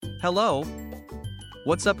Hello.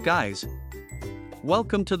 What's up, guys?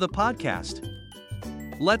 Welcome to the podcast.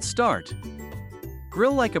 Let's start.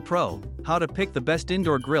 Grill like a pro: how to pick the best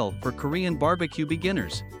indoor grill for Korean barbecue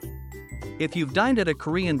beginners. If you've dined at a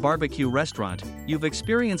Korean barbecue restaurant, you've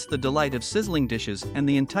experienced the delight of sizzling dishes and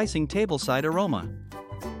the enticing tableside aroma.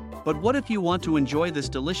 But what if you want to enjoy this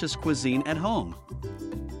delicious cuisine at home?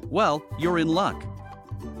 Well, you're in luck.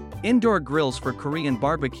 Indoor grills for Korean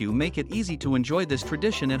barbecue make it easy to enjoy this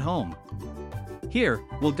tradition at home. Here,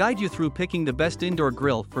 we'll guide you through picking the best indoor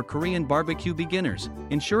grill for Korean barbecue beginners,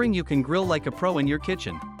 ensuring you can grill like a pro in your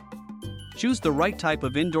kitchen. Choose the right type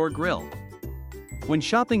of indoor grill. When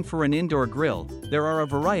shopping for an indoor grill, there are a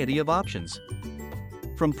variety of options.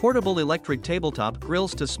 From portable electric tabletop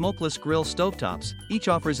grills to smokeless grill stovetops, each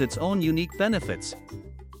offers its own unique benefits.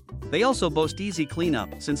 They also boast easy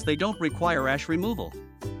cleanup since they don't require ash removal.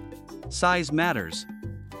 Size matters.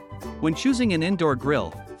 When choosing an indoor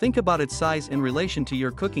grill, think about its size in relation to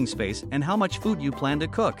your cooking space and how much food you plan to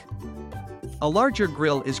cook. A larger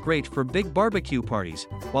grill is great for big barbecue parties,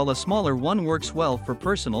 while a smaller one works well for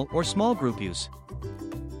personal or small group use.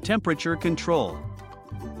 Temperature control.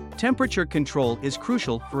 Temperature control is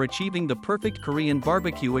crucial for achieving the perfect Korean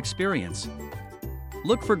barbecue experience.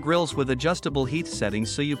 Look for grills with adjustable heat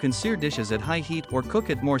settings so you can sear dishes at high heat or cook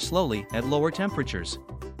it more slowly at lower temperatures.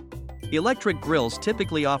 Electric grills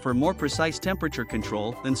typically offer more precise temperature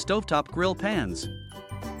control than stovetop grill pans.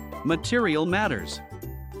 Material matters.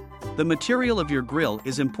 The material of your grill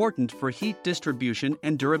is important for heat distribution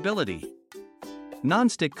and durability.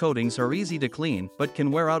 Non-stick coatings are easy to clean but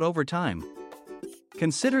can wear out over time.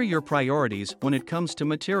 Consider your priorities when it comes to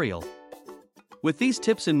material. With these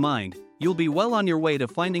tips in mind, you'll be well on your way to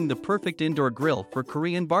finding the perfect indoor grill for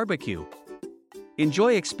Korean barbecue.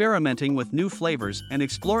 Enjoy experimenting with new flavors and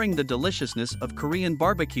exploring the deliciousness of Korean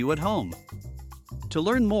barbecue at home. To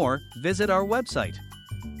learn more, visit our website,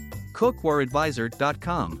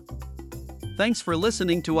 cookwareadvisor.com. Thanks for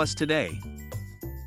listening to us today.